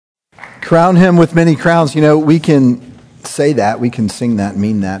Crown him with many crowns. You know, we can say that, we can sing that,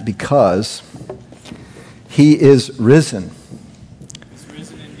 mean that, because he is risen. He's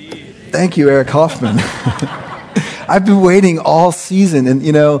risen indeed. Thank you, Eric Hoffman. I've been waiting all season, and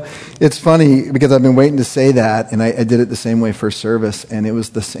you know, it's funny because I've been waiting to say that, and I did it the same way first service, and it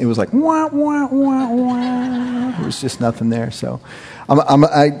was like wah wah wah wah. There was just nothing there. So,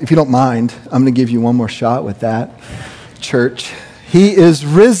 if you don't mind, I'm going to give you one more shot with that, church. He is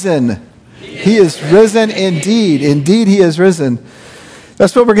risen. He is risen indeed. Indeed, he is risen.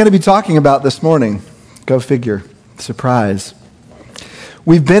 That's what we're going to be talking about this morning. Go figure. Surprise.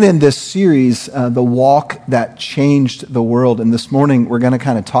 We've been in this series, The Walk That Changed the World, and this morning we're going to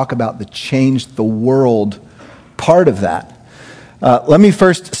kind of talk about the changed the world part of that. Let me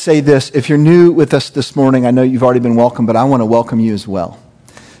first say this. If you're new with us this morning, I know you've already been welcomed, but I want to welcome you as well.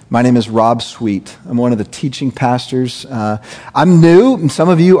 My name is Rob Sweet. I'm one of the teaching pastors. I'm new, and some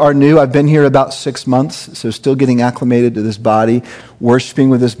of you are new. I've been here about 6 months, so still getting acclimated to this body, worshiping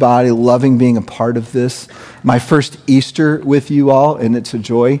with this body, loving being a part of this. My first Easter with you all, and it's a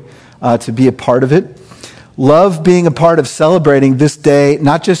joy to be a part of it. Love being a part of celebrating this day,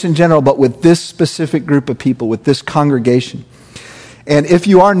 not just in general, but with this specific group of people, with this congregation. And if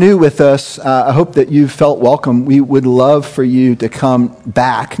you are new with us, I hope that you felt welcome. We would love for you to come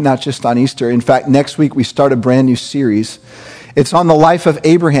back, not just on Easter. In fact, next week we start a brand new series. It's on the life of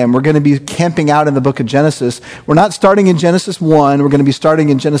Abraham. We're going to be camping out in the book of Genesis. We're not starting in Genesis 1. We're going to be starting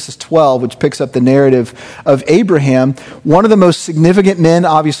in Genesis 12, which picks up the narrative of Abraham, one of the most significant men,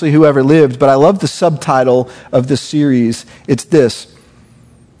 obviously, who ever lived. But I love the subtitle of this series. It's this: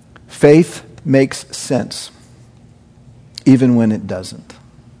 Faith Makes Sense. Even when it doesn't.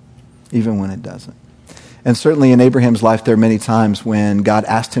 Even when it doesn't. And certainly in Abraham's life, there are many times when God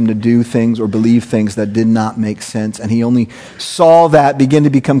asked him to do things or believe things that did not make sense. And he only saw that begin to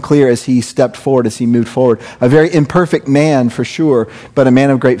become clear as he stepped forward, as he moved forward. A very imperfect man, for sure, but a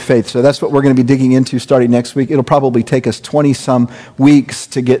man of great faith. So that's what we're going to be digging into starting next week. It'll probably take us 20-some weeks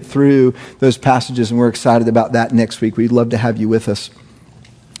to get through those passages, and we're excited about that next week. We'd love to have you with us.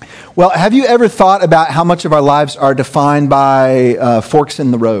 Well, have you ever thought about how much of our lives are defined by forks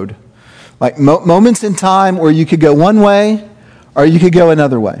in the road? Like moments in time where you could go one way or you could go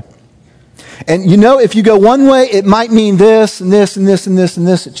another way. And you know, if you go one way, it might mean this and this and this and this and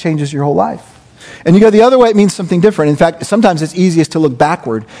this. It changes your whole life. And you go the other way, it means something different. In fact, sometimes it's easiest to look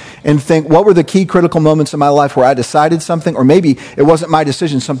backward and think, what were the key critical moments in my life where I decided something, or maybe it wasn't my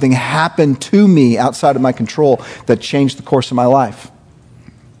decision, something happened to me outside of my control that changed the course of my life.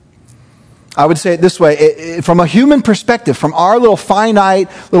 I would say it this way, from a human perspective, from our little finite,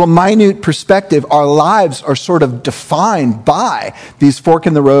 little minute perspective, our lives are sort of defined by these fork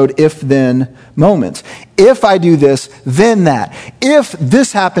in the road, if-then moments. If I do this, then that. If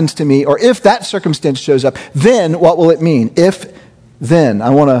this happens to me, or if that circumstance shows up, then what will it mean? If, then. I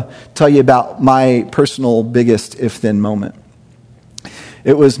want to tell you about my personal biggest if-then moment.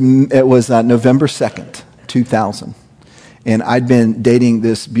 It was November 2nd, 2000. And I'd been dating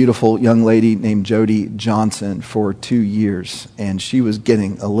this beautiful young lady named Jody Johnson for 2 years. And she was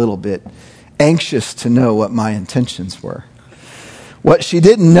getting a little bit anxious to know what my intentions were. What she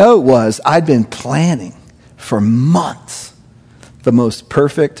didn't know was I'd been planning for months the most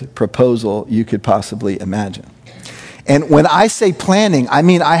perfect proposal you could possibly imagine. And when I say planning, I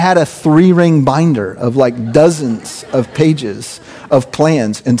mean I had a 3-ring binder of like dozens of pages of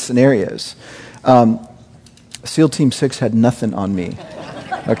plans and scenarios. SEAL Team 6 had nothing on me.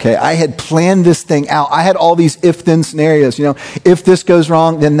 Okay, I had planned this thing out. I had all these if-then scenarios. You know, if this goes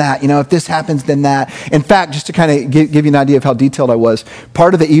wrong, then that. You know, if this happens, then that. In fact, just to kind of give you an idea of how detailed I was,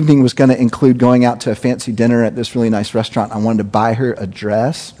 part of the evening was going to include going out to a fancy dinner at this really nice restaurant. I wanted to buy her a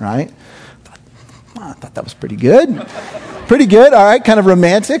dress, right? I thought that was pretty good. Pretty good, all right, kind of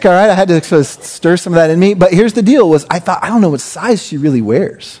romantic, all right? I had to sort of stir some of that in me. But here's the deal was I thought, I don't know what size she really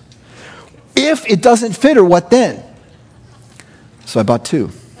wears. If it doesn't fit her, what then? So I bought 2.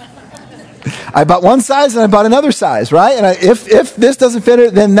 I bought one size and I bought another size, right? And if this doesn't fit her,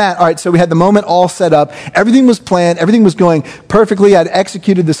 then that. All right, so we had the moment all set up. Everything was planned. Everything was going perfectly. I'd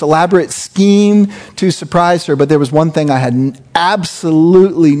executed this elaborate scheme to surprise her, but there was one thing I had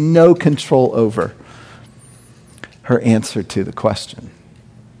absolutely no control over. Her answer to the question,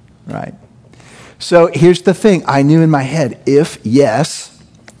 right? So here's the thing. I knew in my head, if yes,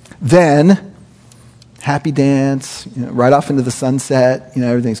 then happy dance, you know, right off into the sunset, you know,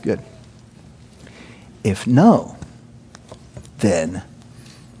 everything's good. If no, then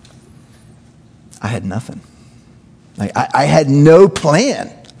I had nothing. Like I had no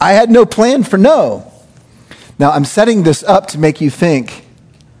plan. I had no plan for no. Now I'm setting this up to make you think,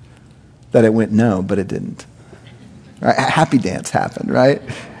 that it went no, but it didn't. Right? A happy dance happened, right?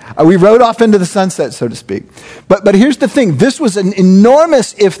 We rode off into the sunset, so to speak. But here's the thing. This was an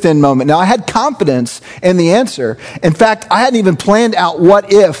enormous if-then moment. Now, I had confidence in the answer. In fact, I hadn't even planned out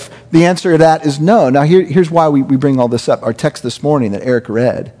what if the answer to that is no. Now, here's why we bring all this up. Our text this morning that Eric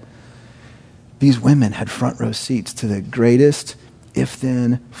read. These women had front row seats to the greatest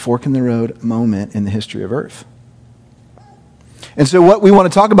if-then, fork-in-the-road moment in the history of earth. And so what we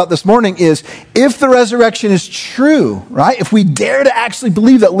want to talk about this morning is if the resurrection is true, right? If we dare to actually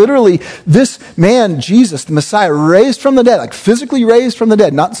believe that literally this man, Jesus, the Messiah, raised from the dead, like physically raised from the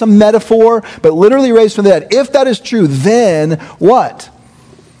dead, not some metaphor, but literally raised from the dead. If that is true, then what?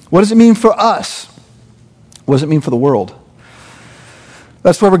 What does it mean for us? What does it mean for the world?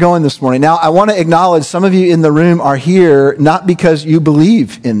 That's where we're going this morning. Now, I want to acknowledge some of you in the room are here not because you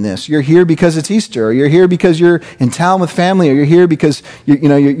believe in this. You're here because it's Easter, or you're here because you're in town with family, or you're here because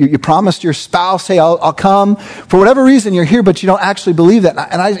you promised your spouse, hey, I'll come. For whatever reason, you're here, but you don't actually believe that.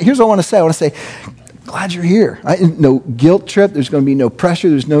 And here's what I want to say. I want to say, glad you're here. Right? No guilt trip. There's going to be no pressure.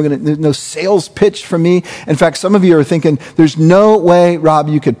 There's no sales pitch from me. In fact, some of you are thinking, there's no way, Rob,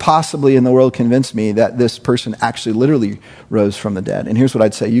 you could possibly in the world convince me that this person actually literally rose from the dead. And here's what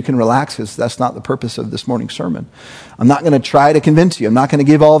I'd say. You can relax because that's not the purpose of this morning's sermon. I'm not going to try to convince you. I'm not going to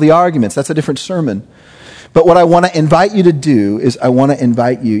give all the arguments. That's a different sermon. But what I want to invite you to do is I want to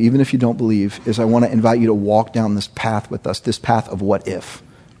invite you, even if you don't believe, is I want to invite you to walk down this path with us, this path of what if,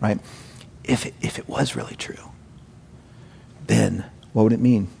 right? If it was really true, then what would it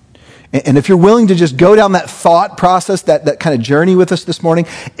mean? And if you're willing to just go down that thought process, that kind of journey with us this morning,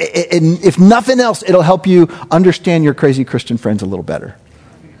 if nothing else, it'll help you understand your crazy Christian friends a little better,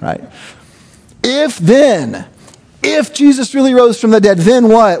 right? If Jesus really rose from the dead, then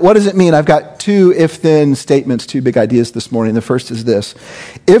what? What does it mean? I've got two if-then statements, two big ideas this morning. The first is this.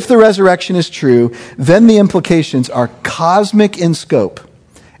 If the resurrection is true, then the implications are cosmic in scope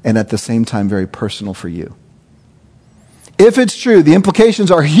and at the same time very personal for you. If it's true, the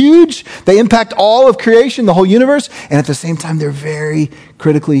implications are huge. They impact all of creation, the whole universe, and at the same time, they're very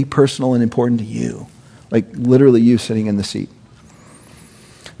critically personal and important to you. Like literally you sitting in the seat.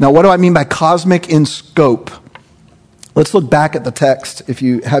 Now, what do I mean by cosmic in scope? Let's look back at the text if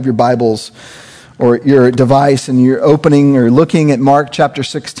you have your Bibles or your device and you're opening or looking at Mark chapter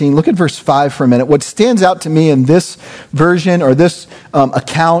 16. Look at verse 5 for a minute. What stands out to me in this version or this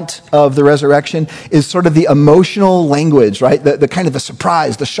account of the resurrection is sort of the emotional language, right? The kind of the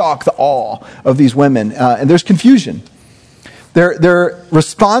surprise, the shock, the awe of these women. And there's confusion. Their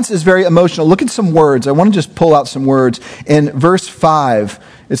response is very emotional. Look at some words. I want to just pull out some words. In verse 5,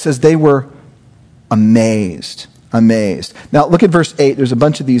 it says they were amazed. Amazed. Now look at verse 8. There's a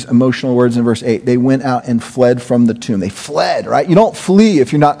bunch of these emotional words in verse 8. They went out and fled from the tomb. They fled, right? You don't flee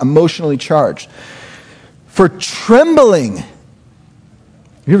if you're not emotionally charged. For trembling. Have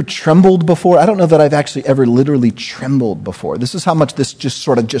you ever trembled before? I don't know that I've actually ever literally trembled before. This is how much this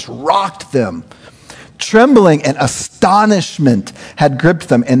just rocked them. Trembling and astonishment had gripped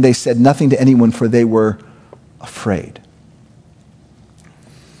them, and they said nothing to anyone, for they were afraid.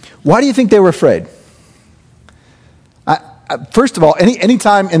 Why do you think they were afraid? First of all, any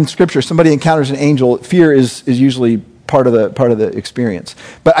time in Scripture somebody encounters an angel, fear is usually part of the experience.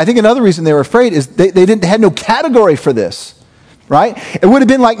 But I think another reason they were afraid is they had no category for this, right? It would have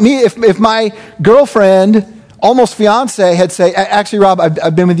been like me if my girlfriend, almost fiance, had said, "Actually, Rob,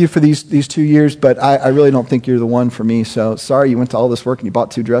 I've been with you for these 2 years, but I really don't think you're the one for me. So sorry, you went to all this work and you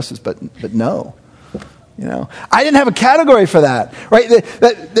bought 2 dresses, but no." You know, I didn't have a category for that, right?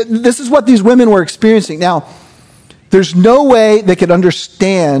 This is what these women were experiencing. Now, there's no way they could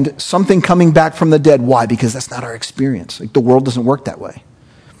understand something coming back from the dead. Why? Because that's not our experience. Like, the world doesn't work that way.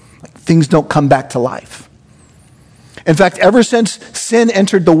 Like, things don't come back to life. In fact, ever since sin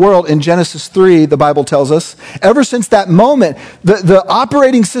entered the world in Genesis 3, the Bible tells us, ever since that moment, the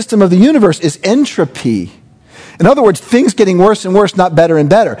operating system of the universe is entropy. In other words, things getting worse and worse, not better and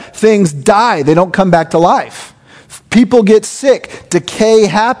better. Things die. They don't come back to life. People get sick. Decay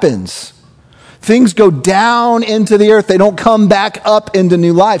happens. Things go down into the earth. They don't come back up into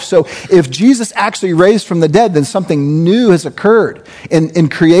new life. So if Jesus actually raised from the dead, then something new has occurred in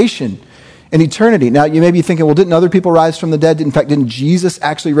creation, in eternity. Now, you may be thinking, well, didn't other people rise from the dead? In fact, didn't Jesus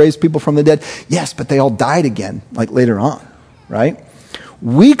actually raise people from the dead? Yes, but they all died again, like later on, right?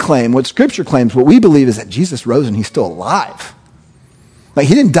 We claim, what Scripture claims, what we believe is that Jesus rose and he's still alive. Like,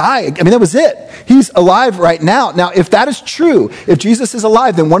 he didn't die. I mean, that was it. He's alive right now. Now, if that is true, if Jesus is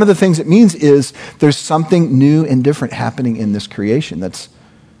alive, then one of the things it means is there's something new and different happening in this creation that's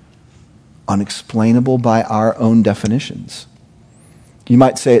unexplainable by our own definitions. You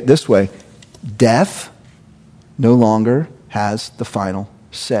might say it this way. Death no longer has the final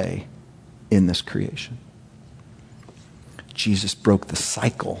say in this creation. Jesus broke the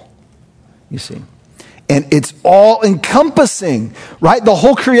cycle, you see. And it's all encompassing, right? The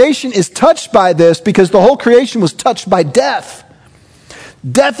whole creation is touched by this because the whole creation was touched by death.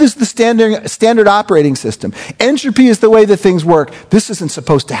 Death is the standard operating system. Entropy is the way that things work. This isn't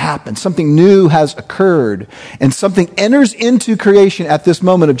supposed to happen. Something new has occurred, and something enters into creation at this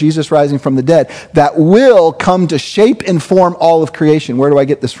moment of Jesus rising from the dead that will come to shape and form all of creation. Where do I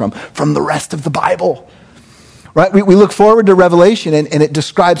get this from? From the rest of the Bible. Right? We look forward to Revelation, and it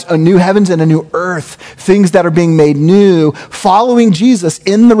describes a new heavens and a new earth, things that are being made new, following Jesus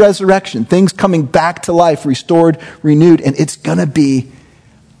in the resurrection, things coming back to life, restored, renewed, and it's going to be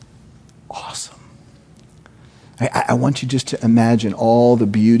awesome. I want you just to imagine all the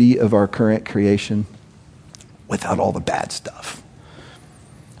beauty of our current creation without all the bad stuff.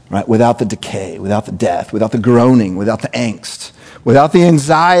 Right? Without the decay, without the death, without the groaning, without the angst, without the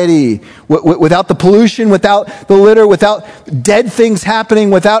anxiety, without the pollution, without the litter, without dead things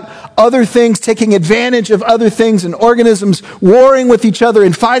happening, without other things taking advantage of other things and organisms warring with each other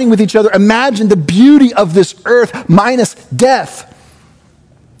and fighting with each other. Imagine the beauty of this earth minus death.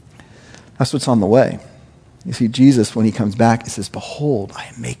 That's what's on the way. You see, Jesus, when he comes back, he says, "Behold, I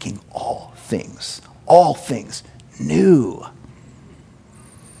am making all things new."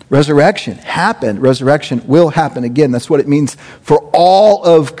 Resurrection happened. Resurrection will happen again. That's what it means for all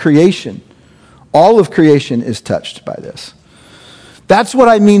of creation. All of creation is touched by this. That's what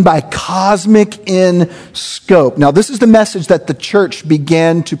I mean by cosmic in scope. Now, this is the message that the church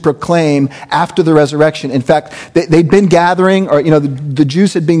began to proclaim after the resurrection. In fact, they'd been gathering, or the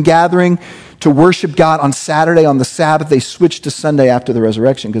Jews had been gathering to worship God on Saturday, on the Sabbath. They switched to Sunday after the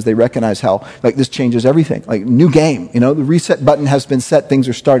resurrection because they recognize how this changes everything. New game. The reset button has been set. Things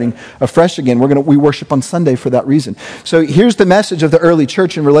are starting afresh again. We worship on Sunday for that reason. So here's the message of the early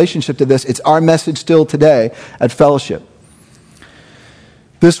church in relationship to this. It's our message still today at Fellowship.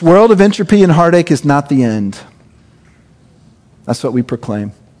 This world of entropy and heartache is not the end. That's what we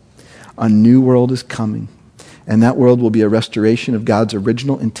proclaim. A new world is coming. And that world will be a restoration of God's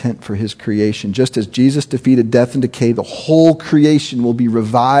original intent for his creation. Just as Jesus defeated death and decay, the whole creation will be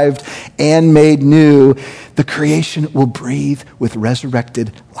revived and made new. The creation will breathe with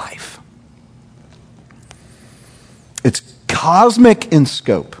resurrected life. It's cosmic in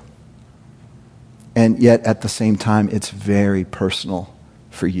scope. And yet at the same time, it's very personal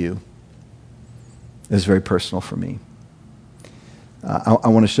for you. It's very personal for me. I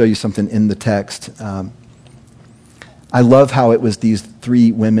want to show you something in the text. I love how it was these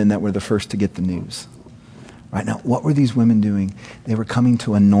three women that were the first to get the news. Right now, what were these women doing? They were coming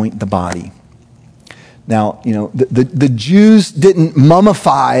to anoint the body. Now, the Jews didn't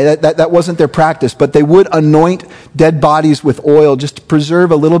mummify. That wasn't their practice, but they would anoint dead bodies with oil just to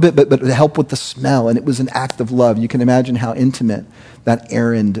preserve a little bit, but to help with the smell. And it was an act of love. You can imagine how intimate that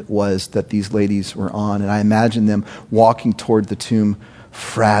errand was that these ladies were on. And I imagine them walking toward the tomb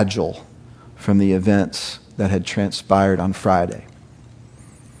fragile from the events that had transpired on Friday.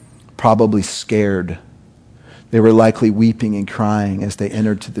 Probably scared. They were likely weeping and crying as they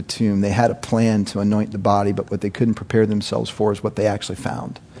entered to the tomb. They had a plan to anoint the body, but what they couldn't prepare themselves for is what they actually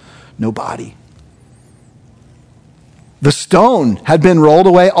found. No body. The stone had been rolled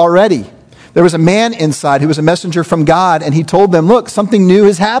away already. There was a man inside who was a messenger from God, and he told them, look, something new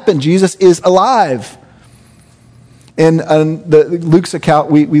has happened. Jesus is alive. In Luke's account,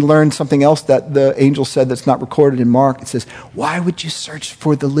 we learned something else that the angel said that's not recorded in Mark. It says, why would you search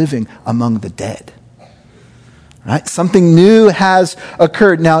for the living among the dead? Right? Something new has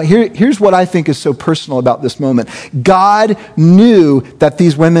occurred. Now, here's what I think is so personal about this moment. God knew that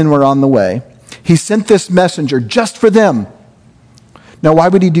these women were on the way. He sent this messenger just for them. Now, why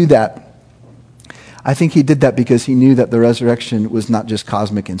would he do that? I think he did that because he knew that the resurrection was not just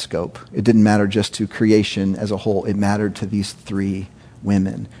cosmic in scope. It didn't matter just to creation as a whole. It mattered to these three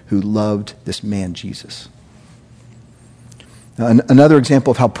women who loved this man, Jesus. Now, another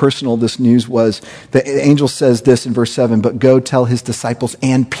example of how personal this news was, the angel says this in verse 7, but go tell his disciples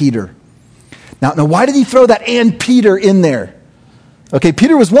and Peter. Now, why did he throw that and Peter in there? Okay,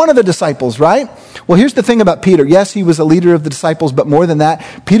 Peter was one of the disciples, right? Well, here's the thing about Peter. Yes, he was a leader of the disciples, but more than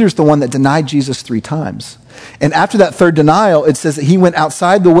that, Peter's the one that denied Jesus 3 times. And after that third denial, it says that he went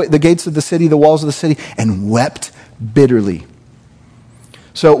outside the gates of the city, the walls of the city, and wept bitterly.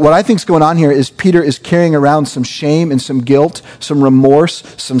 So what I think is going on here is Peter is carrying around some shame and some guilt, some remorse,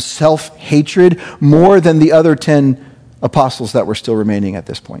 some self-hatred, more than the other 10 apostles that were still remaining at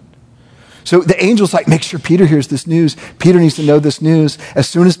this point. So the angel's like, make sure Peter hears this news. Peter needs to know this news as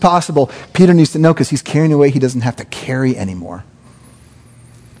soon as possible. Peter needs to know because he's carrying away he doesn't have to carry anymore.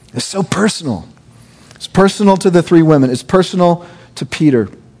 It's so personal. It's personal to the three women. It's personal to Peter.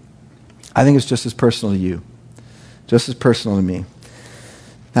 I think it's just as personal to you. Just as personal to me.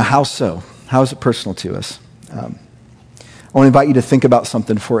 Now, how so? How is it personal to us? I want to invite you to think about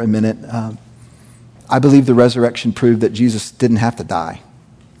something for a minute. I believe the resurrection proved that Jesus didn't have to die.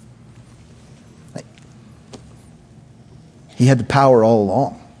 He had the power all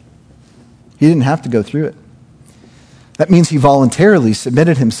along. He didn't have to go through it. That means he voluntarily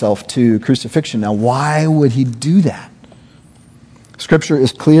submitted himself to crucifixion. Now, why would he do that? Scripture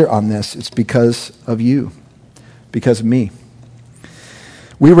is clear on this. It's because of you, because of me.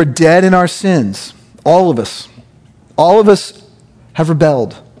 We were dead in our sins, all of us. All of us have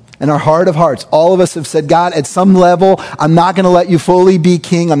rebelled. In our heart of hearts, all of us have said, God, at some level, I'm not going to let you fully be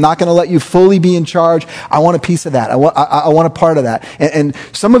king. I'm not going to let you fully be in charge. I want a piece of that. I want a part of that. And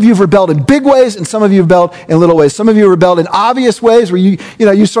some of you have rebelled in big ways, and some of you have rebelled in little ways. Some of you have rebelled in obvious ways where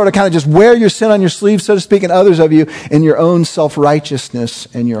you sort of kind of just wear your sin on your sleeve, so to speak, and others of you in your own self-righteousness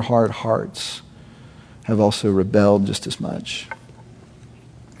and your hard hearts have also rebelled just as much.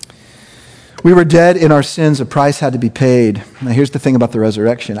 We were dead in our sins. A price had to be paid. Now, here's the thing about the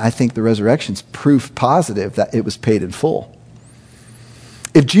resurrection. I think the resurrection's proof positive that it was paid in full.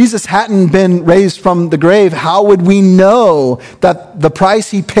 If Jesus hadn't been raised from the grave, how would we know that the price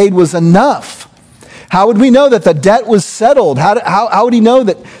he paid was enough? How would we know that the debt was settled? How would he know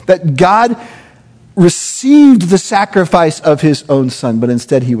that God received the sacrifice of his own son, but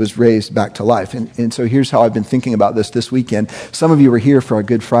instead he was raised back to life? And so here's how I've been thinking about this weekend. Some of you were here for our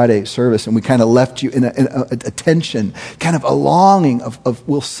Good Friday service, and we kind of left you in a tension, kind of a longing of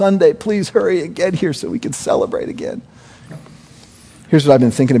will Sunday please hurry and get here so we can celebrate again. Here's what I've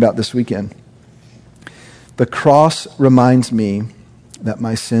been thinking about this weekend. The cross reminds me that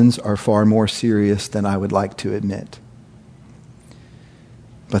my sins are far more serious than I would like to admit.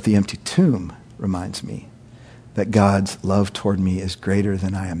 But the empty tomb reminds me that God's love toward me is greater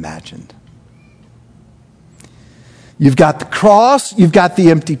than I imagined. You've got the cross, you've got the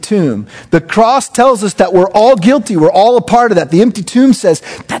empty tomb. The cross tells us that we're all guilty, we're all a part of that. The empty tomb says,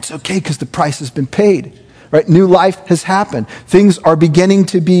 that's okay because the price has been paid. Right? New life has happened. Things are beginning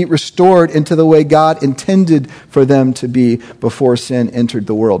to be restored into the way God intended for them to be before sin entered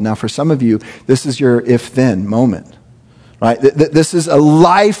the world. Now, for some of you, this is your if-then moment. Right? This is a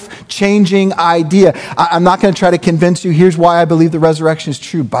life-changing idea. I'm not going to try to convince you. Here's why I believe the resurrection is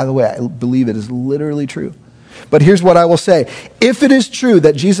true. By the way, I believe it is literally true. But here's what I will say. If it is true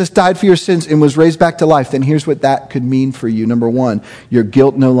that Jesus died for your sins and was raised back to life, then here's what that could mean for you. Number one, your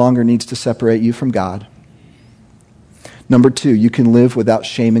guilt no longer needs to separate you from God. Number two, you can live without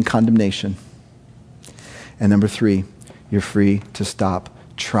shame and condemnation. And number three, you're free to stop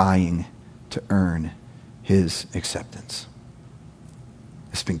trying to earn his acceptance.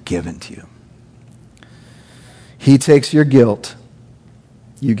 It's been given to you. He takes your guilt.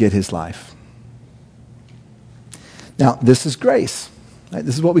 You get his life. Now, this is grace. Right?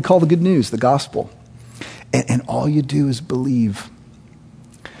 This is what we call the good news, the gospel. And all you do is believe.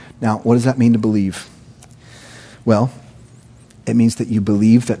 Now, what does that mean to believe? Well, it means that you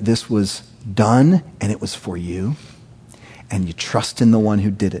believe that this was done and it was for you. And you trust in the one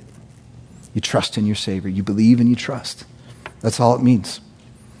who did it. You trust in your Savior. You believe and you trust. That's all it means.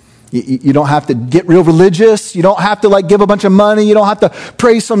 You don't have to get real religious. You don't have to give a bunch of money. You don't have to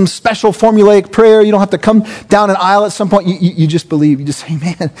pray some special formulaic prayer. You don't have to come down an aisle at some point. You just believe. You just say,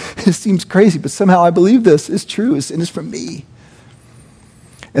 man, this seems crazy, but somehow I believe this is true and it's from me.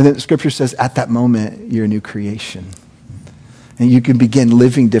 And then Scripture says at that moment, you're a new creation. And you can begin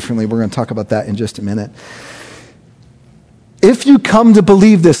living differently. We're going to talk about that in just a minute. If you come to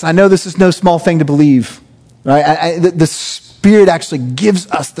believe this, I know this is no small thing to believe. Right? The Spirit actually gives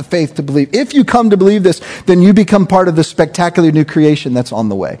us the faith to believe. If you come to believe this, then you become part of the spectacular new creation that's on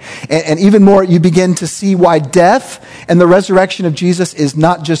the way. And even more, you begin to see why death and the resurrection of Jesus is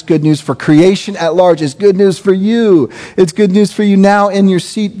not just good news for creation at large. It's good news for you. It's good news for you now in your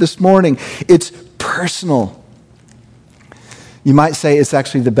seat this morning. It's personal. You might say it's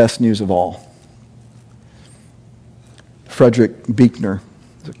actually the best news of all. Frederick Buechner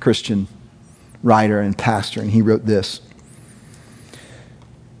is a Christian writer and pastor, and he wrote this.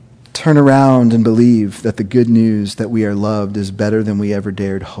 Turn around and believe that the good news that we are loved is better than we ever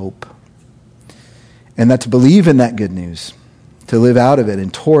dared hope. And that to believe in that good news, to live out of it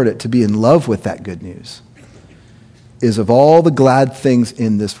and toward it, to be in love with that good news, is of all the glad things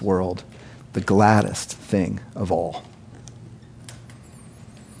in this world, the gladdest thing of all.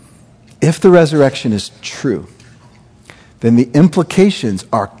 If the resurrection is true, then the implications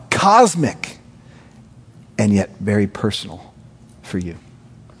are cosmic and yet very personal for you.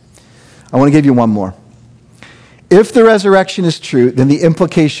 I want to give you one more. If the resurrection is true, then the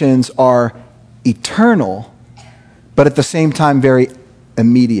implications are eternal, but at the same time very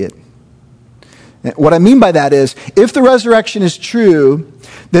immediate. What I mean by that is, if the resurrection is true,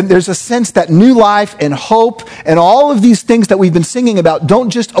 then there's a sense that new life and hope and all of these things that we've been singing about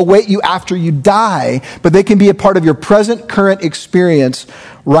don't just await you after you die, but they can be a part of your present, current experience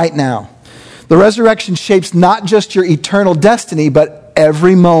right now. The resurrection shapes not just your eternal destiny, but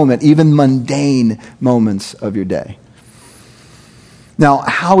every moment, even mundane moments of your day. Now,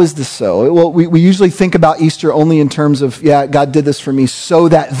 how is this so? Well, we usually think about Easter only in terms of, God did this for me so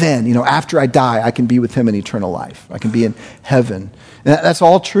that then, after I die, I can be with him in eternal life. I can be in heaven. And that's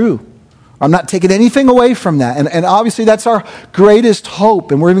all true. I'm not taking anything away from that. And obviously that's our greatest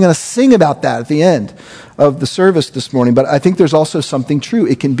hope. And we're even going to sing about that at the end of the service this morning. But I think there's also something true.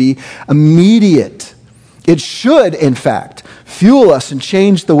 It can be immediate. It should, in fact, fuel us and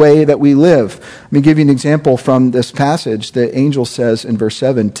change the way that we live. Let me give you an example from this passage. The angel says in verse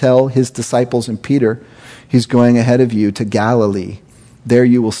 7, tell his disciples and Peter, he's going ahead of you to Galilee. There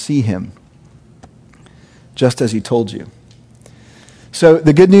you will see him, just as he told you. So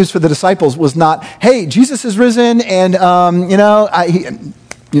the good news for the disciples was not, hey, Jesus is risen and,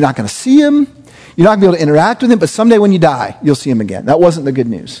 you're not going to see him. You're not going to be able to interact with him, but someday when you die, you'll see him again. That wasn't the good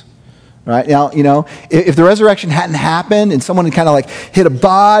news. Right now, if the resurrection hadn't happened and someone had kind of like hit a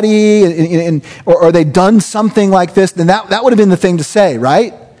body or they'd done something like this, then that would have been the thing to say,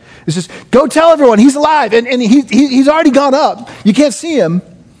 right? It's just, go tell everyone he's alive and he's already gone up. You can't see him,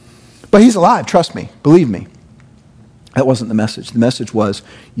 but he's alive. Trust me. Believe me. That wasn't the message. The message was,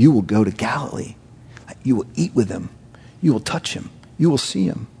 you will go to Galilee. You will eat with him. You will touch him. You will see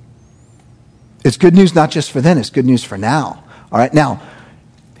him. It's good news not just for then, it's good news for now. All right, now,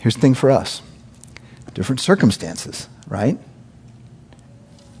 here's the thing for us. Different circumstances, right?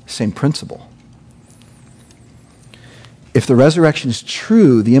 Same principle. If the resurrection is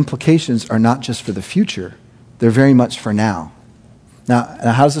true, the implications are not just for the future, they're very much for now. Now,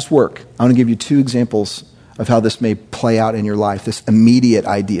 how does this work? I want to give you two examples of how this may play out in your life, this immediate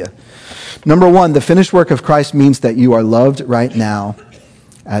idea. Number one, the finished work of Christ means that you are loved right now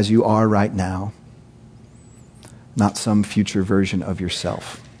as you are right now, not some future version of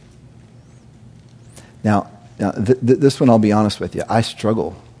yourself. Now this one, I'll be honest with you, I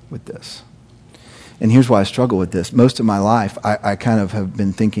struggle with this. And here's why I struggle with this. Most of my life, I kind of have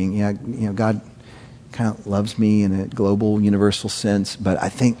been thinking, God kind of loves me in a global, universal sense, but I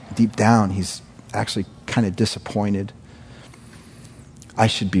think deep down, he's actually kind of disappointed. I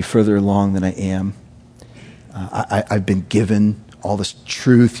should be further along than I am. I've been given all this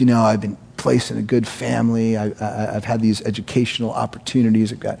truth. I've been placed in a good family. I've had these educational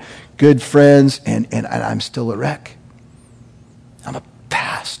opportunities. I've got good friends, and I'm still a wreck. I'm a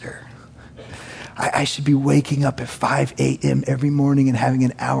pastor. I should be waking up at 5 a.m. every morning and having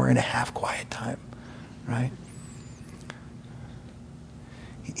an hour and a half quiet time, right?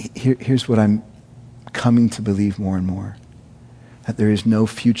 Here's what I'm coming to believe more and more. That there is no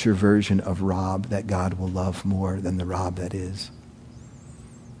future version of Rob that God will love more than the Rob that is.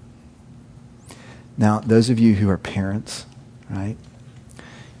 Now, those of you who are parents, right,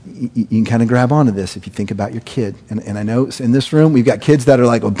 you can kind of grab onto this if you think about your kid. And I know in this room, we've got kids that are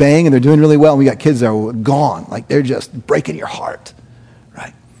like obeying and they're doing really well. And we got kids that are gone, like they're just breaking your heart,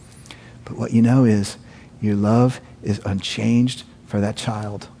 right? But what you know is your love is unchanged for that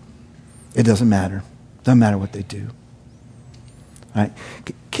child. It doesn't matter. Doesn't matter what they do. Right?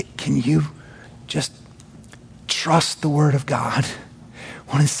 Can you just trust the Word of God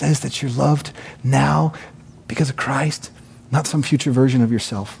when it says that you're loved now because of Christ, not some future version of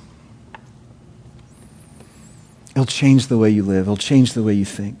yourself? It'll change the way you live. It'll change the way you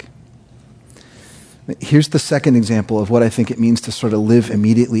think. Here's the second example of what I think it means to sort of live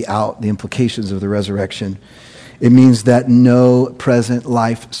immediately out the implications of the resurrection. It means that no present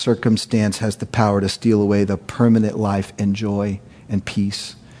life circumstance has the power to steal away the permanent life and joy and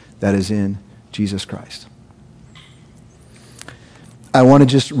peace that is in Jesus Christ. I want to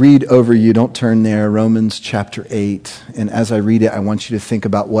just read over you, don't turn there, Romans chapter 8. And as I read it, I want you to think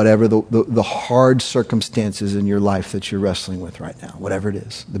about whatever the hard circumstances in your life that you're wrestling with right now, whatever it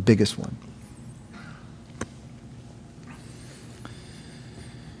is, the biggest one.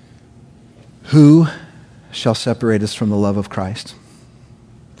 Who shall separate us from the love of Christ?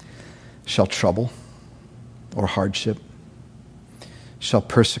 Shall trouble or hardship? Shall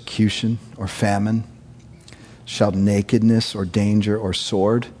persecution or famine? Shall nakedness or danger or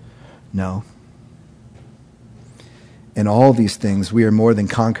sword? No. In all these things, we are more than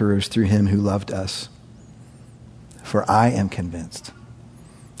conquerors through him who loved us. For I am convinced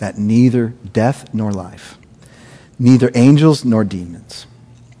that neither death nor life, neither angels nor demons,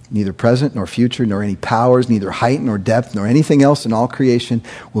 neither present nor future, nor any powers, neither height nor depth, nor anything else in all creation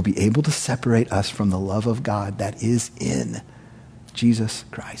will be able to separate us from the love of God that is in Jesus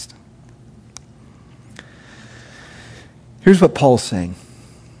Christ. Here's what Paul is saying.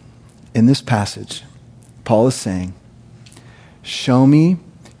 In this passage, Paul is saying, show me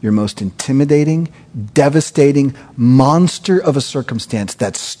your most intimidating, devastating monster of a circumstance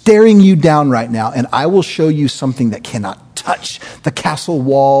that's staring you down right now, and I will show you something that cannot touch the castle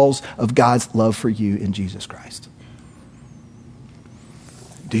walls of God's love for you in Jesus Christ.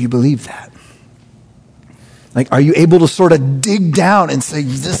 Do you believe that? Like, are you able to sort of dig down and say,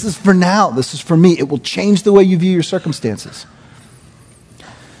 this is for now, this is for me. It will change the way you view your circumstances.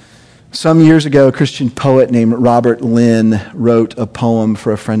 Some years ago, a Christian poet named Robert Lynn wrote a poem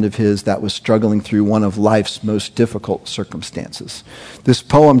for a friend of his that was struggling through one of life's most difficult circumstances. This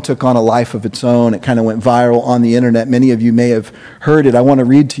poem took on a life of its own. It kind of went viral on the internet. Many of you may have heard it. I want to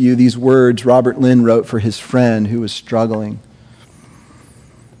read to you these words Robert Lynn wrote for his friend who was struggling.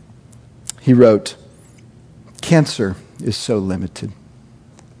 He wrote, "Cancer is so limited.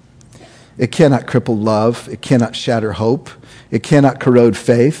 It cannot cripple love. It cannot shatter hope. It cannot corrode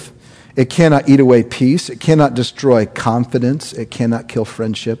faith. It cannot eat away peace. It cannot destroy confidence. It cannot kill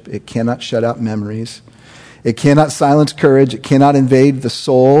friendship. It cannot shut out memories. It cannot silence courage. It cannot invade the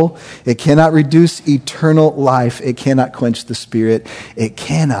soul. It cannot reduce eternal life. It cannot quench the spirit. It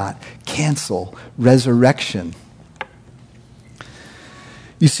cannot cancel resurrection."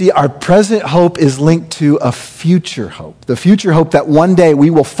 You see, our present hope is linked to a future hope. The future hope that one day we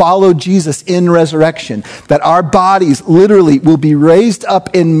will follow Jesus in resurrection, that our bodies literally will be raised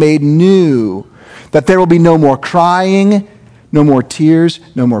up and made new, that there will be no more crying, no more tears,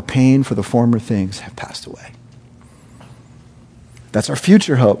 no more pain, for the former things have passed away. That's our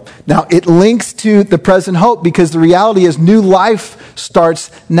future hope. Now, it links to the present hope because the reality is new life starts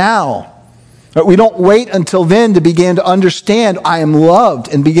now. But we don't wait until then to begin to understand I am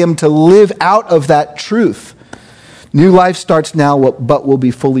loved and begin to live out of that truth. New life starts now, but will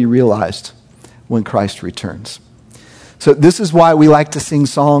be fully realized when Christ returns. So this is why we like to sing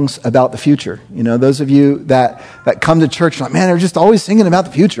songs about the future. You know, those of you that come to church, like, man, they're just always singing about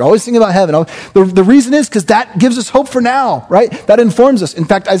the future, always singing about heaven. The reason is because that gives us hope for now, right? That informs us. In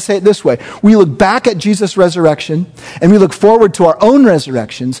fact, I'd say it this way. We look back at Jesus' resurrection, and we look forward to our own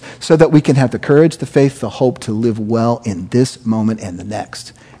resurrections so that we can have the courage, the faith, the hope to live well in this moment and the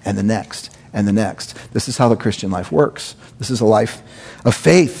next, and the next, and the next. This is how the Christian life works. This is a life of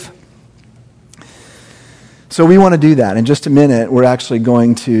faith. So we want to do that. In just a minute, we're actually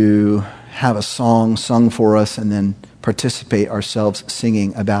going to have a song sung for us and then participate ourselves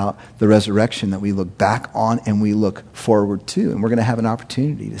singing about the resurrection that we look back on and we look forward to. And we're going to have an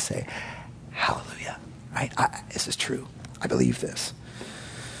opportunity to say, hallelujah, right? This is true. I believe this.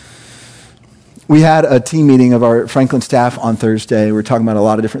 We had a team meeting of our Franklin staff on Thursday. We were talking about a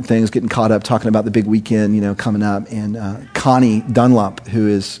lot of different things, getting caught up, talking about the big weekend, coming up. And Connie Dunlop, who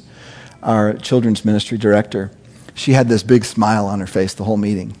is our children's ministry director, she had this big smile on her face the whole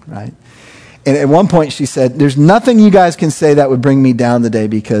meeting, right? And at one point she said, there's nothing you guys can say that would bring me down today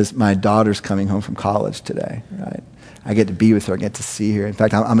because my daughter's coming home from college today, right? I get to be with her, I get to see her. In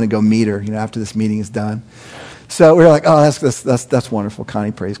fact, I'm going to go meet her, after this meeting is done. So we were like, oh, that's wonderful,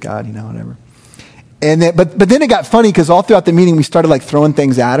 Connie, praise God, whatever. And then, but then it got funny because all throughout the meeting we started like throwing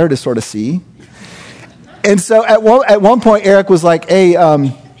things at her to sort of see. And so at one point Eric was like, hey,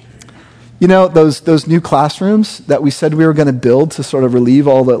 those new classrooms that we said we were going to build to sort of relieve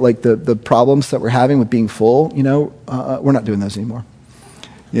all the problems that we're having with being full, we're not doing those anymore.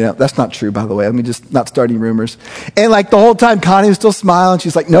 That's not true, by the way. Let me just not start any rumors. And the whole time Connie was still smiling.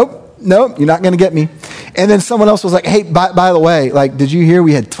 She's like, nope, you're not going to get me. And then someone else was like, hey, by the way, did you hear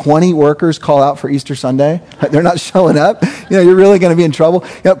we had 20 workers call out for Easter Sunday? They're not showing up. You're really going to be in trouble.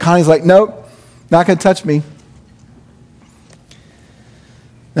 Connie's like, nope, not going to touch me.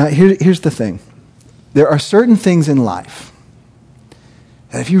 Now, here's the thing. There are certain things in life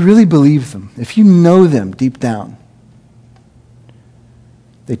that if you really believe them, if you know them deep down,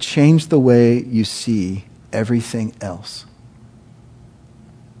 they change the way you see everything else.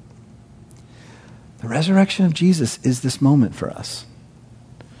 The resurrection of Jesus is this moment for us.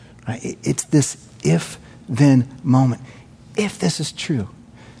 Right? It's this if-then moment. If this is true,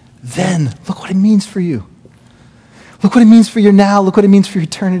 then look what it means for you. Look what it means for your now. Look what it means for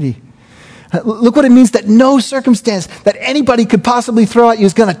eternity. Look what it means that no circumstance that anybody could possibly throw at you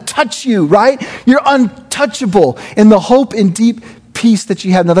is going to touch you, right? You're untouchable in the hope and deep peace that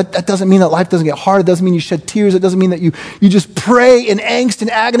you have. Now, that doesn't mean that life doesn't get hard. It doesn't mean you shed tears. It doesn't mean that you just pray in angst and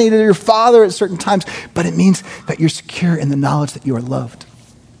agony to your Father at certain times. But it means that you're secure in the knowledge that you are loved.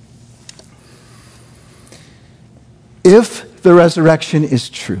 If the resurrection is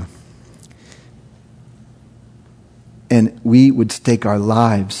true, and we would stake our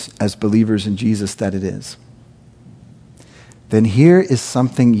lives as believers in Jesus that it is, then here is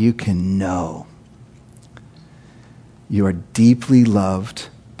something you can know. You are deeply loved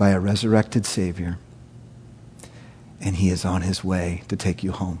by a resurrected Savior, and he is on his way to take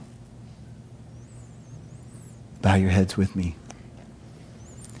you home. Bow your heads with me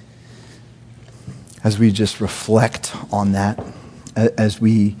as we just reflect on that, as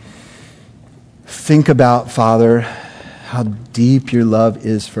we think about, Father, how deep your love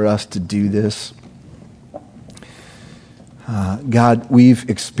is for us to do this. God, we've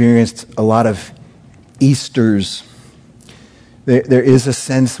experienced a lot of Easters. There is a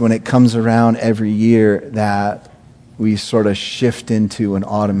sense when it comes around every year that we sort of shift into an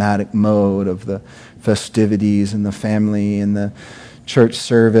automatic mode of the festivities and the family and the church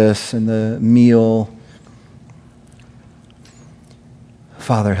service and the meal.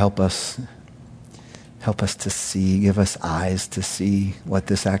 Father, help us. Help us to see, give us eyes to see what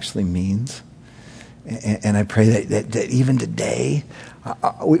this actually means. And I pray that even today,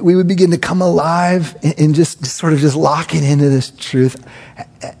 we would begin to come alive and just sort of just locking into this truth.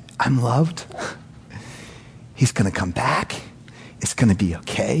 I'm loved. He's going to come back. It's going to be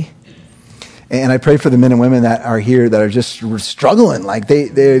okay. And I pray for the men and women that are here that are just struggling. Like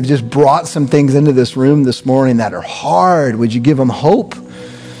they've just brought some things into this room this morning that are hard. Would you give them hope?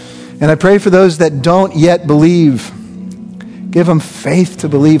 And I pray for those that don't yet believe. Give them faith to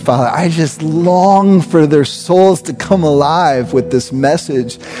believe, Father. I just long for their souls to come alive with this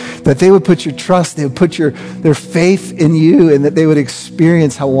message, that they would put your trust, they would put their faith in you, and that they would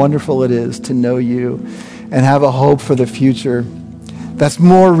experience how wonderful it is to know you and have a hope for the future that's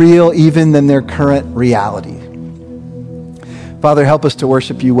more real even than their current reality. Father, help us to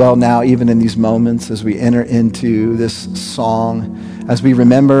worship you well now, even in these moments as we enter into this song, as we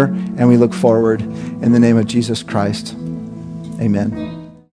remember and we look forward. In the name of Jesus Christ, amen.